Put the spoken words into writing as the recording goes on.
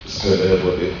بسم الله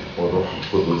والابن والروح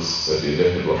القدس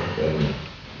الإله الواحد آمين.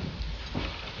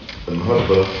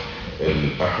 النهارده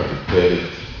الأحد الثالث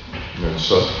من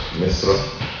شهر مسره،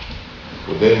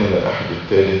 ودايما الأحد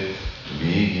الثالث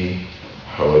بيجي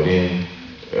حوالين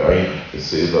عيد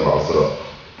السيدة العذراء،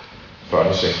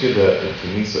 فعلشان كده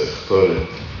الكنيسة اختارت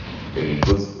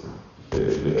الجزء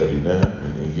اللي قريناه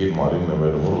من إنجيل معلمنا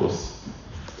ماري مرقس،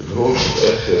 اللي هو في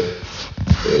الآخر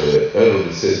قالوا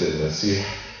للسيد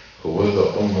المسيح: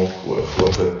 هوذا أمك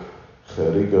وإخوتك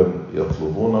خارجا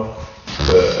يطلبونك.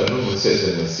 فقالوا له السيد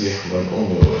المسيح: من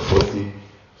أمي وإخوتي؟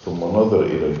 ثم نظر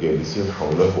إلى الجالسين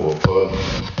حوله وقال: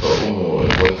 فأمي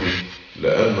وإخوتي،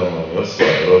 لأن من يصنع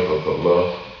إرادة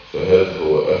الله فهذا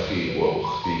هو أخي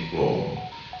وأختي وأمي.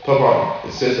 طبعا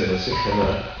السيد المسيح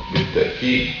هنا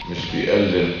بالتأكيد مش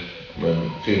بيقلل من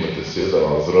قيمة السيدة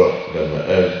العذراء لما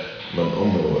قال من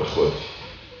أمي وإخوتي،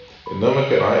 إنما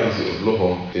كان عايز يقول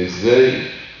لهم إزاي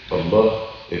الله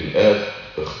الآب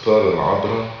اختار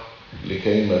العذراء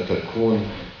لكيما تكون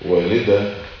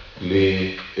والدة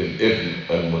للابن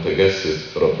المتجسد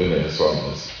ربنا يسوع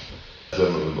المسيح. زي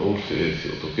ما بنقول في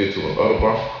أوتوكيتو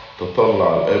الأربع: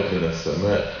 تطلع الآب من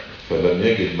السماء فلم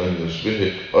يجد من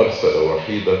يشبهك، أرسل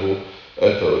وحيده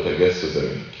أتى وتجسد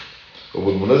منك.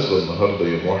 وبالمناسبة النهاردة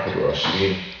يوم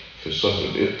 21 في الشهر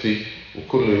القبطي،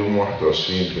 وكل يوم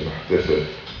 21 بنحتفل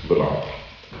بالعذراء.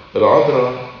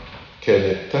 العذراء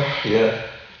كانت تحيا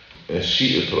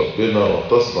مشيئة ربنا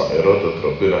وتصنع إرادة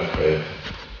ربنا في حياتها،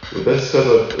 وده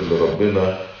السبب اللي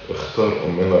ربنا اختار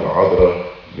أمنا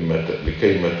العذراء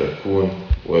لكيما تكون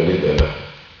والدة له.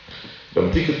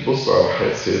 لما تيجي تبص على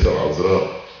حياة السيدة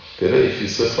العذراء تلاقي في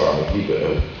صفة عجيبة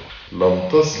قوي: لم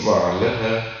تصنع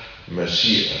لها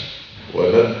مشيئة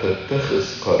ولم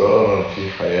تتخذ قرارا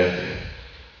في حياتها،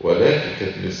 ولكن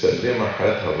كانت مسلمة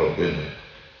حياتها لربنا.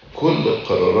 كل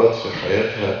القرارات في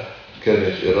حياتها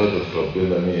كانت إرادة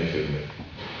ربنا 100%.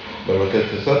 لما كانت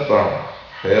تتبع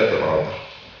حياة العذراء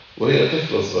وهي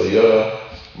طفلة صغيرة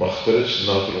ما اختارتش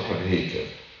انها تروح الهيكل،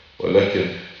 ولكن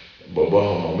باباها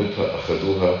ومامتها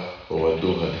اخدوها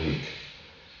وودوها الهيكل.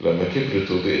 لما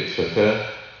كبرت وبقت فتاة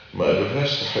ما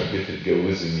قالولهاش تحبي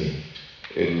تتجوزي مين.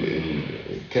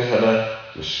 الكهنة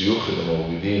والشيوخ اللي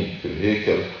موجودين في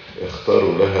الهيكل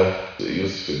اختاروا لها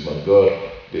يوسف النجار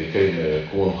لكي ما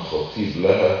يكون خطيب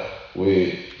لها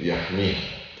ويحميها.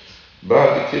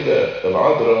 بعد كده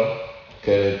العذراء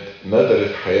كانت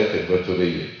ندرت حياة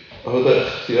البتولية، أهو ده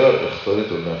اختيار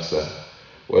اختارته لنفسها،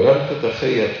 ولم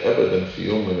تتخيل أبدا في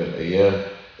يوم من الأيام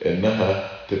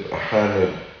إنها تبقى حامل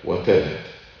وتلد.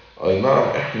 أي نعم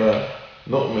إحنا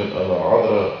نؤمن أن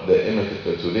العذراء دائمة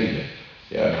البتولية،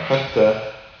 يعني حتى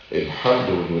الحمل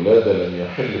والولادة لم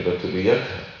يحل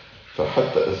بتوليتها،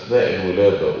 فحتى أثناء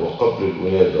الولادة وقبل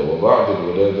الولادة وبعد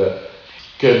الولادة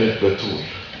كانت بتول.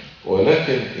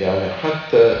 ولكن يعني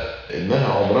حتى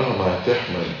إنها عمرها ما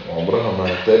هتحمل وعمرها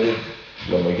ما هتلد،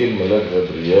 لما جه الملاك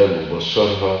غبريال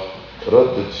وبشرها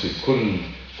ردت في كل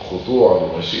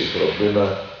خضوع لمشيئة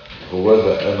ربنا: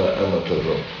 هوذا أنا أمة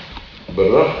الرب.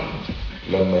 بالرغم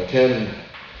لما كان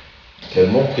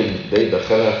ممكن ده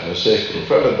يدخلها في مشاكل،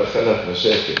 وفعلا دخلها في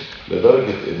مشاكل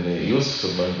لدرجة إن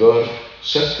يوسف النجار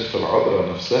شك في العذراء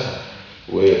نفسها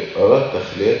وأراد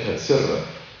تخليتها سرا.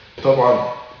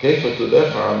 طبعا كيف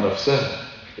تدافع عن نفسها؟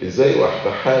 إزاي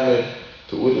واحدة حامل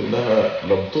تقول إنها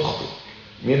لم تخطئ؟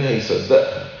 مين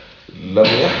هيصدقها؟ لم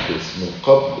يحدث من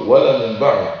قبل ولا من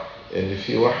بعد إن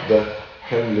في واحدة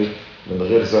حملت من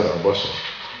غير زرع بشر.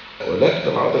 ولكن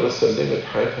العذراء سلمت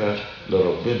حياتها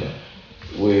لربنا،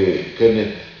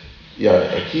 وكانت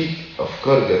يعني أكيد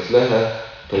أفكار جات لها: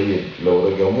 طيب لو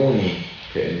رجموني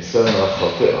كإنسانة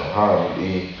خاطئة هعمل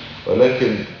إيه؟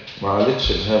 ولكن ما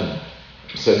عالتش الهم،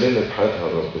 سلمت حياتها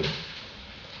لربنا.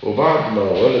 وبعد ما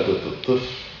ولدت الطفل،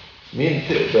 مين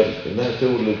تقبل إنها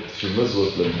تولد في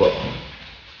مزوة للبطن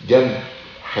جنب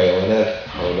حيوانات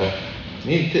حولها؟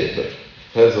 مين تقبل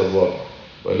هذا الوضع؟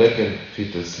 ولكن في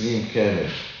تسليم كامل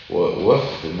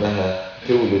ووافقت إنها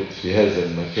تولد في هذا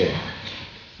المكان.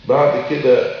 بعد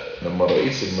كده لما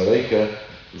رئيس الملائكة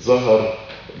ظهر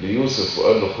ليوسف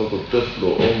وقال له: خد الطفل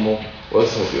وأمه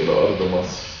واذهب إلى أرض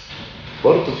مصر،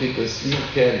 برضه في تسليم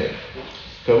كامل.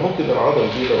 كان ممكن العذراء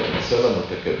دي لو إنسانة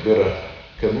متكبرة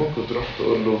كان ممكن تروح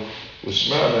تقول له: وش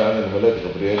معنى يعني الملاك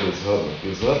غبريال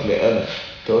يظهر لي أنا؟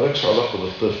 أنت مالكش علاقة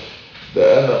بالطفل،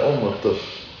 ده أنا أم الطفل،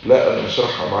 لا أنا مش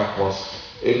رايحة معاك مصر،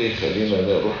 إيه اللي يخلينا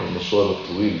نروح المشوار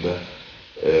الطويل ده؟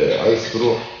 عايز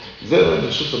تروح؟ زي ما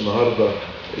بنشوف النهارده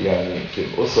يعني في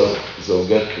الأسر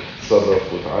زوجات بتتصرف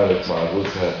وتعالج مع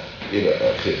جوزها إلى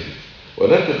آخره،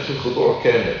 ولكن في خضوع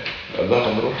كامل. قال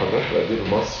لها: نروح الرحلة دي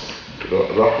لمصر،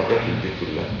 راحوا الرحلة دي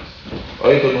كلها.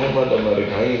 أيضا هما لما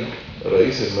رجعين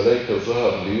رئيس الملائكة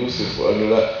ظهر ليوسف وقال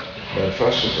له لا، ما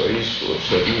ينفعش تعيش في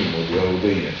أورشليم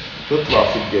واليهودية، تطلع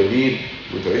في الجليل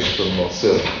وتعيش في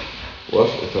الناصرة.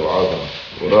 وافقت العذراء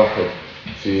وراحت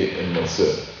في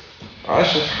الناصرة.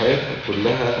 عاشت حياتها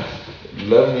كلها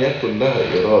لم يكن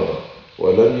لها إرادة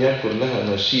ولم يكن لها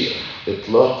مشيئة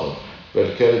إطلاقا، بل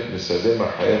كانت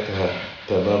مسلمة حياتها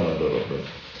تماما لربنا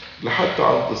لحتى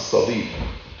عند الصليب،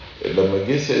 لما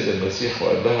جه سيد المسيح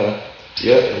وقال لها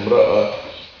يا امرأة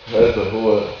هذا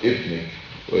هو ابنك،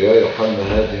 ويا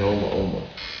يوحنا هذه هم أمك.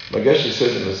 ما جاش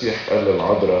سيد المسيح قال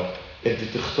للعذراء انت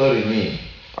تختاري مين،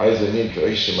 عايزة مين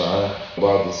تعيش معاه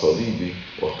بعد صليبي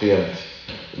وقيامتي،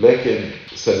 لكن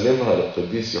سلمها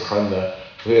للقديس يوحنا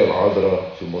وهي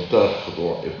العذراء في منتهى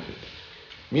الخضوع ابنك.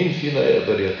 مين فينا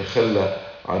يقدر يتخلى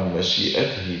عن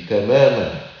مشيئته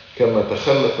تماما كما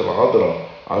تخلت العذراء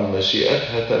عن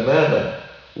مشيئتها تماما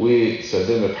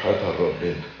وسلمت حياتها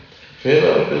لربنا؟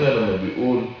 فهنا ربنا لما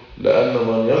بيقول لأن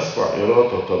من يصنع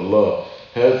إرادة الله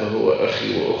هذا هو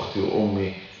أخي وأختي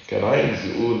وأمي، كان عايز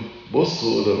يقول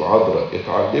بصوا للعذراء،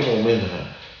 اتعلموا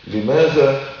منها.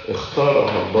 لماذا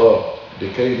اختارها الله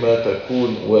لكي ما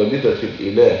تكون والدة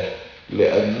الإله؟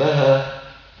 لأنها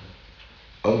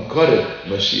أنكرت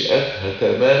مشيئتها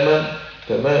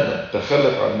تماما،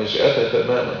 تخلت عن مشيئتها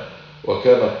تماما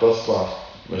وكانت تصنع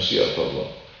مشيئة الله.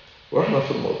 واحنا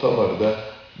في المؤتمر ده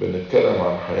بنتكلم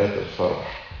عن حياة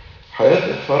الفرح. حياة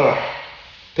الفرح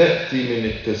تأتي من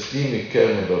التسليم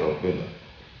الكامل لربنا.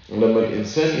 لما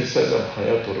الإنسان يسلم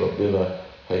حياته لربنا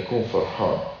هيكون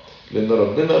فرحان، لأن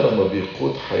ربنا لما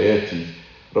بيقود حياتي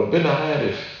ربنا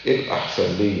عارف إيه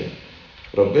الأحسن ليا.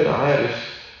 ربنا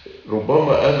عارف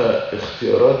ربما أنا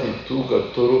اختياراتي توجد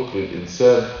طرق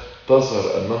للإنسان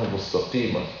تظهر أنها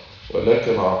مستقيمة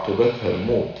ولكن عاقبتها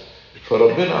الموت،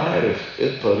 فربنا عارف إيه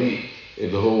الطريق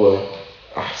اللي هو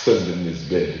أحسن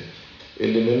بالنسبة لي.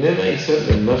 اللي مننا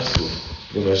يسلم نفسه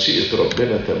لمشيئة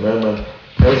ربنا تماما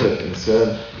هذا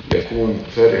الإنسان يكون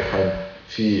فرحا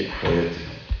في حياته.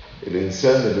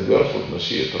 الإنسان اللي بيرفض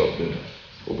مشيئة ربنا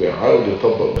وبيحاول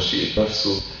يطبق مشيئة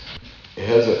نفسه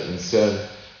هذا الإنسان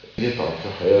يتعب في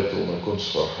حياته وما يكونش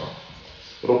فرحان.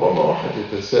 ربما واحد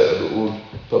يتساءل ويقول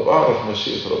طب أعرف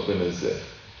مشيئة ربنا إزاي؟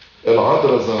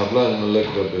 العذراء ظهر لها الملاك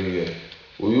جبريل،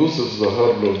 ويوسف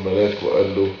ظهر له الملاك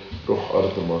وقال له روح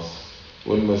أرض مصر،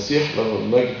 والمسيح له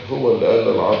المجد هو اللي قال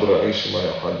للعذراء عيش مع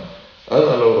يوحنا.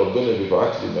 أنا لو ربنا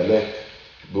بيبعت لي ملاك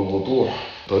بوضوح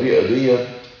الطريقة دي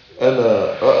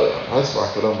أنا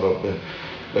هسمع كلام ربنا،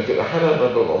 لكن أحيانا أنا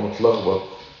ببقى متلخبط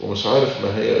ومش عارف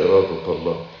ما هي إرادة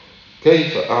الله.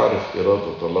 كيف أعرف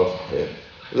إرادة الله في حياتي؟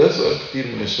 ده سؤال كتير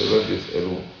من الشباب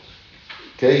يسألوه،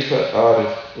 كيف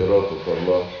أعرف إرادة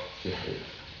الله في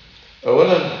حياتي؟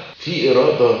 أولا في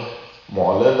إرادة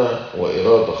معلنة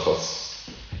وإرادة خاصة.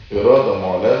 إرادة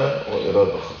معلنة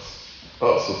وإرادة خاصة.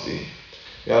 أقصد إيه؟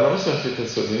 يعني مثلا في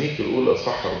تسالونيك الأولى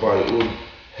أصحاح 4 يقول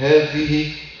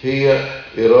هذه هي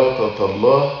إرادة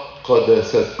الله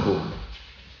قداستكم،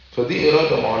 فدي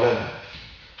إرادة معلنة،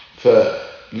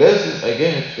 فلازم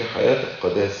أجاهد في حياة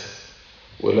القداسة.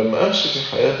 ولما أمشي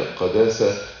في حياة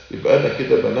القداسة يبقى أنا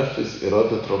كده بنفذ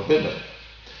إرادة ربنا.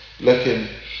 لكن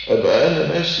أبقى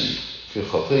أنا ماشي في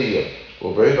خطية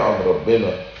وبعيد عن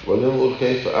ربنا وبعدين نقول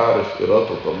كيف أعرف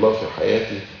إرادة الله في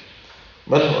حياتي؟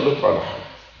 ما أنا هقول لكم على حاجة.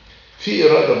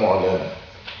 في إرادة معلنة،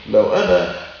 لو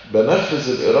أنا بنفذ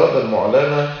الإرادة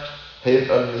المعلنة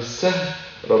هيبقى من السهل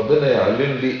ربنا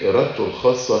يعلن لي إرادته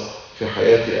الخاصة في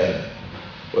حياتي أنا.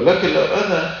 ولكن لو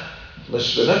أنا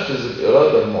مش بنفذ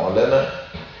الإرادة المعلنة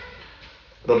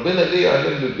ربنا ليه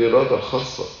يعلن لي الإرادة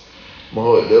الخاصة؟ ما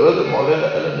هو الإرادة المعلنة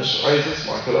أنا مش عايز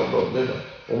أسمع كلام ربنا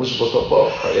ومش بطبقه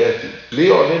في حياتي،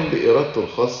 ليه يعلن لي إرادته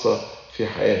الخاصة في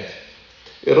حياتي؟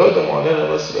 إرادة معلنة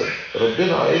مثلا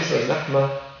ربنا عايزنا إن احنا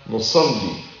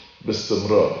نصلي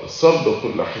باستمرار، صلوا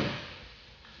كل حين.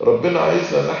 ربنا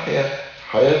عايزنا نحيا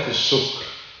حياة الشكر.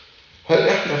 هل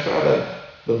احنا فعلا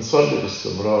بنصلي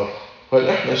باستمرار؟ هل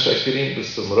احنا شاكرين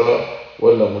باستمرار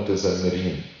ولا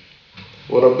متذمرين؟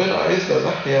 وربنا عايزنا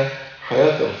نحيا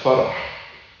حياة الفرح.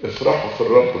 افرحوا في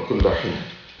الرب كل حين.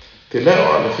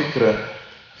 تلاقوا على فكرة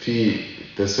في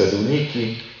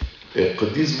تسالونيكي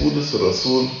القديس بولس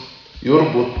الرسول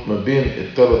يربط ما بين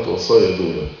الثلاث وصايا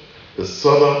دول،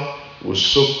 الصلاة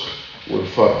والشكر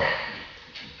والفرح.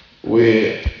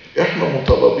 واحنا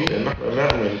مطالبين ان احنا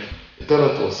نعمل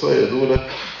الثلاث وصايا دول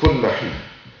كل حين.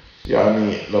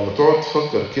 يعني لما تقعد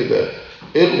تفكر كده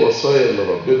ايه الوصايا اللي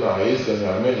ربنا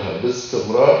عايزنا نعملها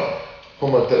باستمرار،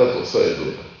 هما الثلاث وصايا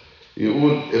دول.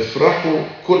 يقول افرحوا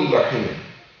كل حين،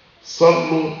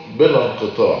 صلوا بلا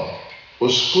انقطاع،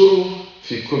 اشكروا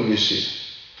في كل شيء،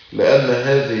 لأن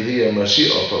هذه هي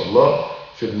مشيئة الله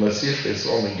في المسيح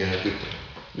يسوع من جهتكم.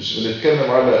 مش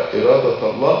بنتكلم على إرادة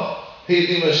الله، هي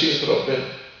دي مشيئة ربنا.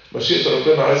 مشيئة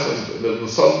ربنا عايزنا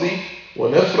نصلي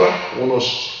ونفرح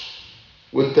ونشكر،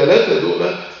 والثلاثة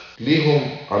دول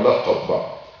ليهم علاقة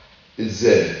ببعض.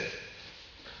 إزاي؟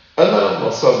 أنا لما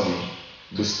أصلي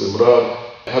باستمرار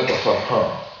هبقى فرحان،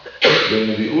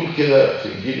 لأن بيقول كده في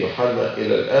إنجيل يوحنا: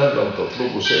 إلى الآن لم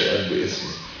تطلبوا شيئا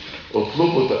باسمي،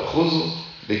 اطلبوا تأخذوا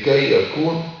لكي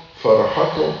يكون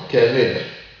فرحكم كاملة.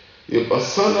 يبقى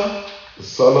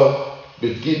الصلاة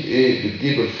بتجيب إيه؟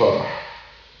 بتجيب الفرح.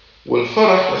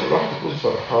 والفرح لما الواحد يكون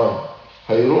فرحان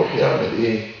هيروح يعمل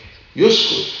إيه؟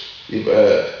 يشكر،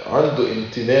 يبقى عنده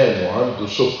امتنان وعنده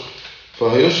شكر،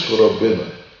 فهيشكر ربنا.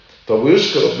 طب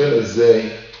ويشكر ربنا إزاي؟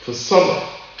 في الصلاة.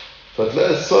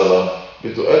 فتلاقي الصلاة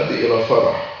بتؤدي إلى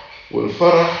فرح،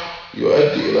 والفرح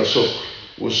يؤدي إلى شكر،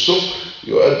 والشكر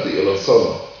يؤدي إلى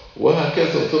صلاة،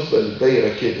 وهكذا تفضل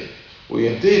الدايرة كده.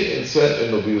 وينتهي الإنسان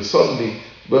إنه بيصلي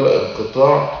بلا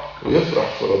انقطاع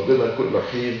ويفرح في ربنا كل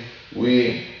حين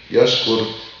ويشكر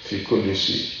في كل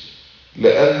شيء،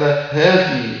 لأن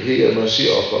هذه هي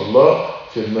مشيئة الله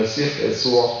في المسيح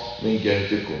يسوع من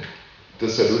جهتكم.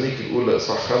 تسالونيك الأولى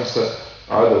إصحاح 5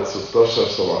 عدد 16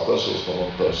 17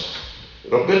 و18.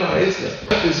 ربنا عايزنا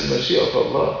ننفذ مشيئة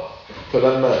الله،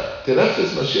 فلما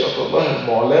تنفذ مشيئة الله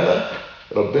المعلنة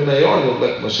ربنا يعلن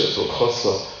لك مشيئته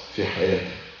الخاصة في حياتك.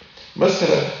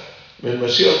 مثلا من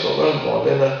مشيئة الله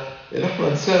المعلنة إن احنا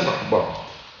نسامح بعض،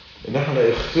 إن احنا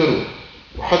نغفره،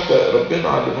 وحتى ربنا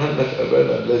علمها لنا في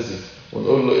أبانا الذي،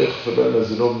 ونقول له اغفر لنا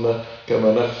ذنوبنا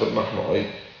كما نغفر نحن أيضا.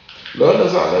 لو أنا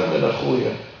زعلان من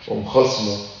أخويا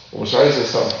ومخاصمه ومش عايز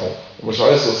أسامحه ومش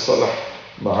عايز أصطلح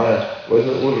معاه،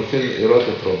 وإذا نقول فين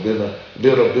إرادة ربنا؟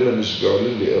 ليه ربنا مش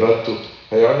بيعلن لي إرادته؟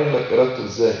 هيعلن لك إرادته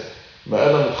إزاي؟ ما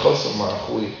أنا متخاصم مع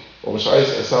أخوي ومش عايز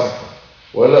أسامحه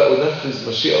ولا أنفذ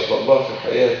مشيئة الله في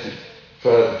حياتي،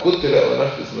 فكنت لا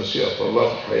أنفذ مشيئة الله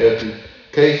في حياتي،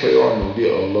 كيف يعلن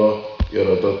لي الله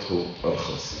إرادته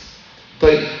الخاصة؟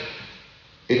 طيب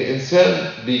الإنسان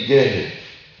بيجاهد،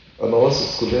 أنا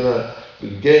واثق كلنا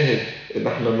بنجاهد إن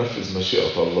احنا ننفذ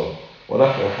مشيئة الله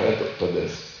ونحيا حياة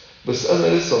القداسة، بس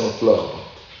أنا لسه متلخبط،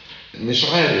 مش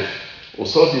عارف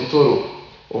قصادي طرق،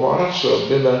 ومعرفش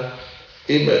ربنا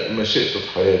إيه مشيئته في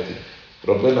حياتي.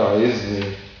 ربنا عايزني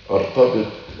أرتبط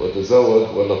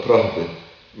وأتزوج ولا أترهبط؟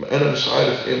 أنا مش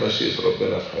عارف إيه مشيئة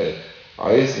ربنا في حياتي.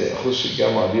 عايزني أخش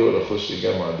الجامعة دي ولا أخش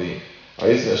الجامعة دي؟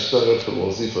 عايزني أشتغل في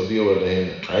الوظيفة دي ولا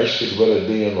هنا؟ عايش في البلد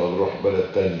دي ولا أروح بلد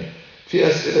تانية؟ في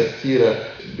أسئلة كتيرة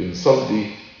بنصلي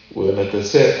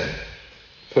ونتساءل.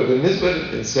 فبالنسبة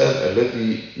للإنسان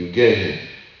الذي يجاهد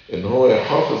إن هو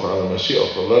يحافظ على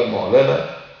مشيئة الله المعلنة،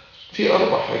 في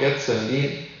 4 حاجات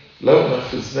سهلين لو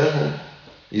نفذناهم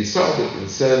يساعد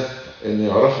الإنسان إن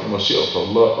يعرف مشيئة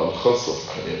الله الخاصة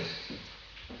في حياته.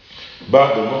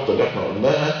 بعد النقطة اللي احنا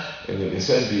قلناها إن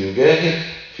الإنسان بيجاهد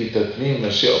في تتميم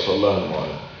مشيئة الله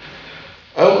المعلنة.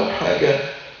 أول حاجة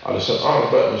علشان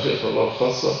أعرف بقى مشيئة الله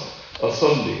الخاصة،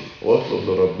 أصلي وأطلب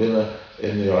لربنا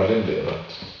إنه يعلن لي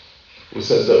إرادته.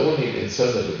 وصدقوني الإنسان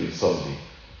اللي بيصلي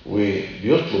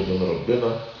وبيطلب من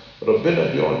ربنا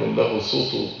بيعلن له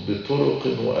صوته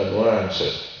بطرق وأنواع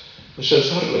شتى. مش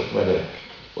هيظهر لك ملاك،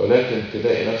 ولكن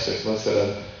تلاقي نفسك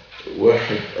مثلا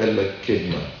واحد قال لك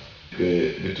كلمة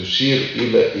بتشير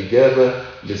إلى إجابة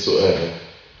لسؤالك،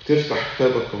 تفتح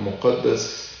كتابك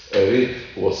المقدس قريت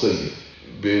وصية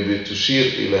بتشير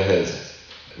إلى هذا.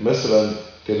 مثلا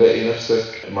تلاقي نفسك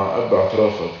مع أب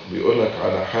اعترافك بيقولك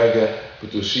على حاجة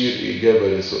بتشير إجابة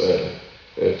لسؤالك،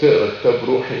 تقرأ كتاب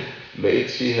روحي لقيت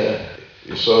فيها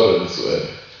إشارة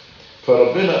لسؤالك.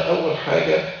 فربنا أول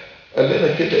حاجة قال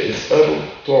لنا كده: اسألوا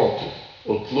تعطوا،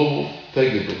 اطلبوا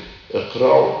تجدوا،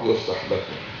 اقرعوا يفتح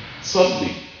لكم.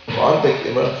 صلي وعندك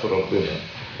إيمان في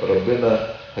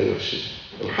ربنا هيرشد.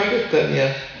 الحاجة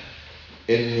الثانية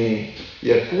إن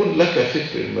يكون لك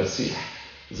فكر المسيح،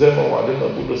 زي ما معلمنا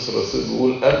بولس الرسول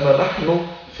بيقول: أما نحن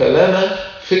فلنا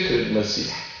فكر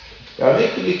المسيح. يعني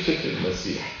إيه ليك فكر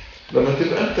المسيح؟ لما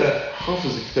تبقى أنت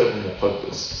حافظ الكتاب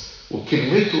المقدس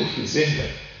وكلمته في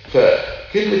ذهنك،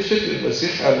 فكلمة فكر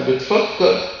المسيح يعني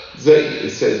بتفكر زي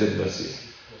السيد المسيح،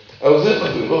 أو زي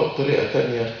ما بيقولوها بطريقة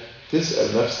تانية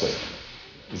تسأل نفسك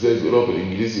زي بيقولوها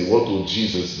بالإنجليزي: What would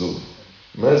Jesus do؟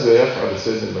 ماذا يفعل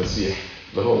السيد المسيح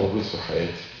لو هو موجود في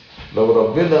حياتي؟ لو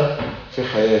ربنا في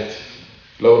حياتي،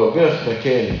 لو ربنا في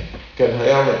مكاني، كان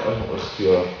هيعمل أنه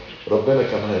اختيار؟ ربنا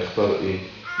كان هيختار إيه؟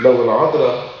 لو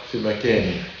العذراء في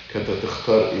مكاني كانت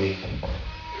هتختار إيه؟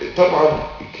 طبعا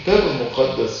الكتاب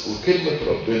المقدس وكلمة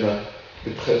ربنا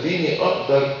بتخليني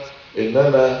أقدر إن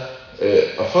أنا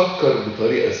أفكر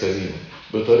بطريقة سليمة،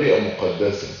 بطريقة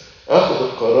مقدسة، أخذ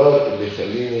القرار اللي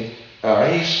يخليني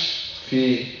أعيش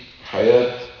في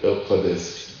حياة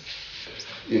القداسة.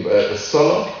 يبقى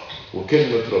الصلاة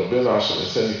وكلمة ربنا عشان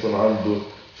الإنسان يكون عنده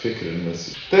فكر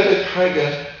المسيح. ثالث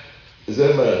حاجة زي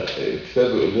ما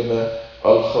الكتاب يقول لنا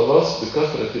الخلاص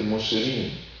بكثرة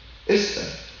المشيرين. اسأل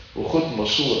وخد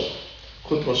مشورة،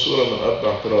 خد مشورة من أب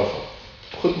اعترافك،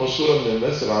 خد مشورة من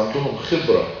الناس اللي عندهم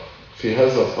خبرة في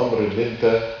هذا الأمر اللي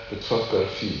انت بتفكر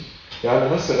فيه. يعني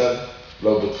مثلا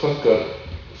لو بتفكر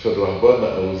في الرهبانة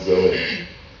أو الزواج،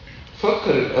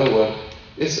 فكر الأول،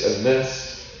 اسأل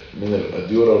ناس من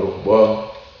الأديرة الرهبان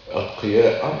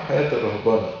أتقياء عن حياة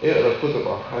الرهبانة، اقرأ كتب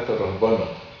عن حياة الرهبانة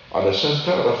علشان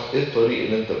تعرف ايه الطريق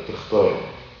اللي انت بتختاره.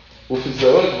 وفي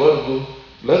الزواج برضو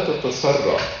لا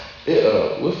تتسرع،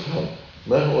 اقرأ وافهم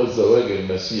ما هو الزواج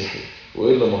المسيحي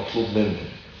وايه اللي مطلوب منه.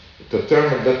 انت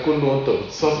بتعمل ده كله وانت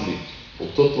بتصلي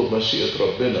وبتطلب مشيئة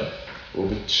ربنا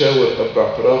وبتشاور أب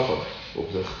اعترافك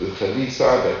وبتخليه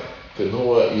يساعدك في ان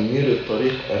هو ينير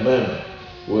الطريق امامك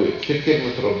وفي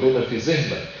كلمة ربنا في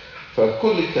ذهنك.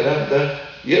 فكل الكلام ده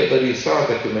يقدر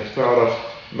يساعدك انك تعرف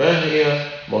ما هي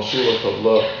مشورة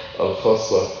الله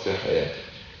الخاصة في حياتك.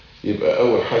 يبقى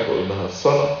اول حاجة قلناها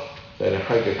الصلاة، ثاني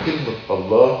حاجة كلمة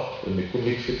الله ان يكون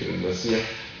ليك فكر المسيح،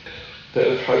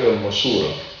 ثالث حاجة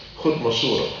المشورة، خد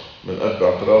مشورة من أب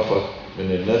اعترافك،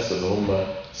 من الناس اللي هم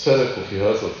سلكوا في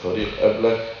هذا الطريق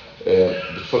قبلك.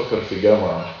 بتفكر في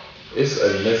جامعة،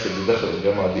 اسأل الناس اللي دخلوا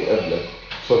الجامعة دي قبلك.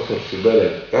 تفكر في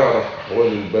بلد، اعرف أحوال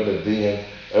البلد دي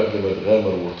قبل ما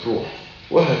تغامر وتروح،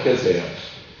 وهكذا. يعني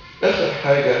آخر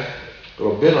حاجة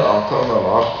ربنا أعطانا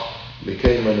العقل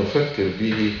لكي ما نفكر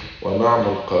به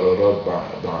ونعمل قرارات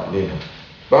بعقلنا.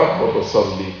 بعد ما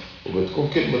بصلي وبتكون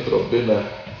كلمة ربنا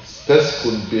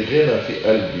تسكن بغنى في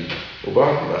قلبي،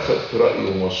 وبعد ما أخذت رأي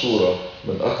ومشورة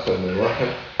من أكثر من واحد،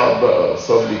 أقعد بقى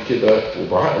أصلي كده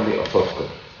وبعقلي أفكر،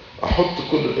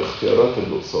 أحط كل الاختيارات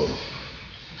اللي قصادي.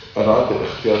 أنا عندي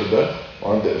الاختيار ده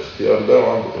وعندي الاختيار ده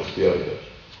وعندي الاختيار ده،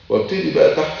 وابتدي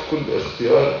بقى تحت كل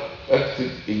اختيار أكتب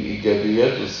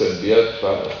الإيجابيات والسلبيات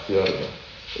بتاع الاختيار ده.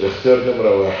 الاختيار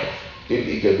نمرة 1 إيه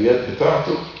الإيجابيات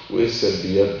بتاعته وإيه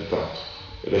السلبيات بتاعته.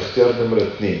 الاختيار نمرة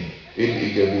 2 إيه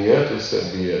الإيجابيات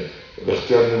والسلبيات.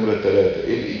 الاختيار نمرة 3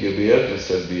 إيه الإيجابيات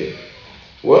والسلبيات.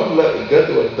 وأملأ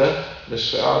الجدول ده مش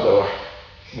في قعدة واحدة،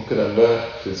 ممكن أملاه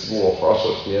في أسبوع، في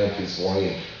 10 أيام، في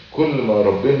أسبوعين. كل ما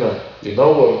ربنا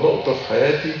ينور نقطة في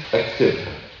حياتي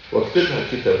أكتبها، وأكتبها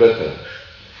كتابة.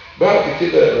 بعد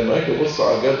كده لما أجي أبص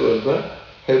على الجدول ده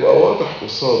هيبقى واضح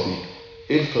قصادي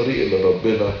إيه الطريق اللي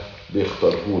ربنا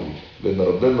بيختاره لي، لأن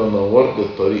ربنا نور لي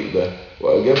الطريق ده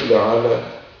وأجاب لي على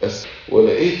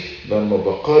ولقيت لما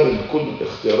بقارن كل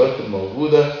الاختيارات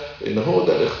الموجودة إن هو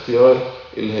ده الاختيار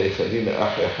اللي هيخليني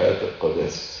أحيا حياة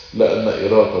القداسة، لأن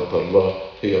إرادة الله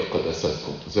هي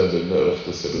قداستكم زي ما بنقرا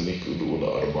في تسالونيكي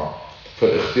الأولى 4.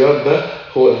 فالاختيار ده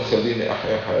هو اللي يخليني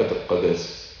أحيا حياة القداسة.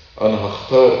 أنا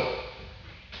هختار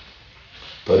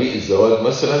طريق الزواج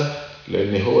مثلا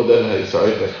لأن هو ده اللي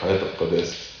هيساعدني في حياة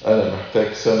القداسة. أنا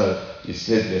محتاج سند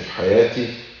يسندني في حياتي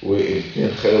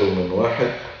والاثنين خير من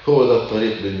واحد، هو ده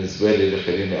الطريق بالنسبة لي اللي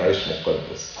يخليني أعيش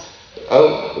مقدس. أو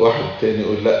واحد تاني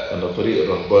يقول لا أنا طريق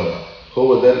الرهبنة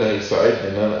هو ده اللي هيساعدني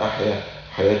إن أنا أحيا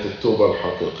حياة التوبة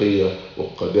الحقيقية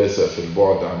والقداسة في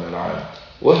البعد عن العالم،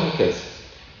 وهكذا.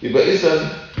 يبقى إذن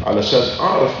علشان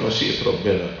أعرف مشيئة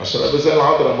ربنا، عشان أبقى زي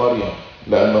العذراء مريم،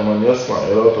 لأن من يصنع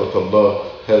إرادة الله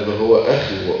هذا هو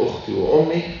أخي وأختي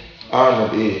وأمي، أعمل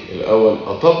إيه؟ الأول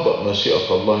أطبق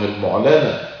مشيئة الله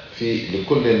المعلنة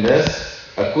لكل الناس،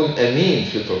 أكون أمين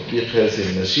في تطبيق هذه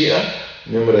المشيئة.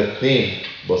 نمرة 2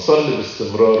 بصلي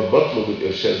باستمرار، بطلب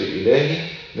الإرشاد الإلهي.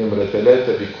 نمرة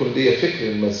 3 بيكون لي فكر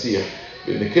المسيح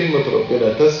بأن كلمة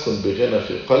ربنا تسكن بغنى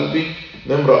في قلبي.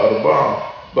 نمرة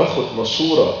 4 باخد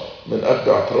مشورة من أب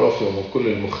اعترافي ومن كل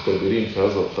المختبرين في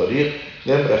هذا الطريق.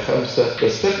 نمرة 5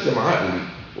 بستخدم عقلي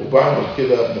وبعمل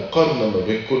كده مقارنة ما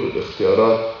بين كل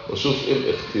الاختيارات واشوف ايه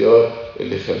الاختيار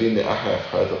اللي يخليني أحيا في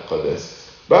حياة القداسة.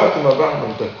 بعد ما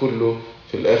بعمل ده كله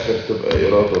في الآخر تبقى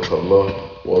إرادة الله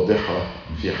واضحة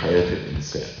في حياة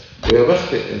الإنسان. ويا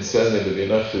بخت الإنسان اللي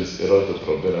بينفذ إرادة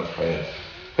ربنا في حياته.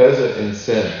 هذا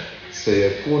الإنسان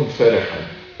سيكون فرحا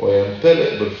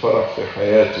ويمتلئ بالفرح في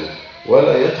حياته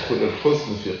ولا يدخل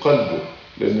الحزن في قلبه،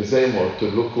 لأن زي ما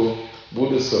قلت لكم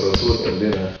بولس الرسول قال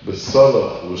لنا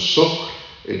بالصلاة والشكر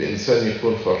الإنسان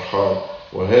يكون فرحان،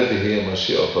 وهذه هي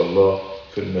مشيئة الله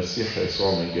في المسيح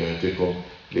يسوع من جهتكم.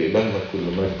 لإلهنا كل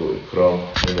مجد وإكرام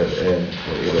من الآن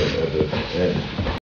وإلى الأبد آمين.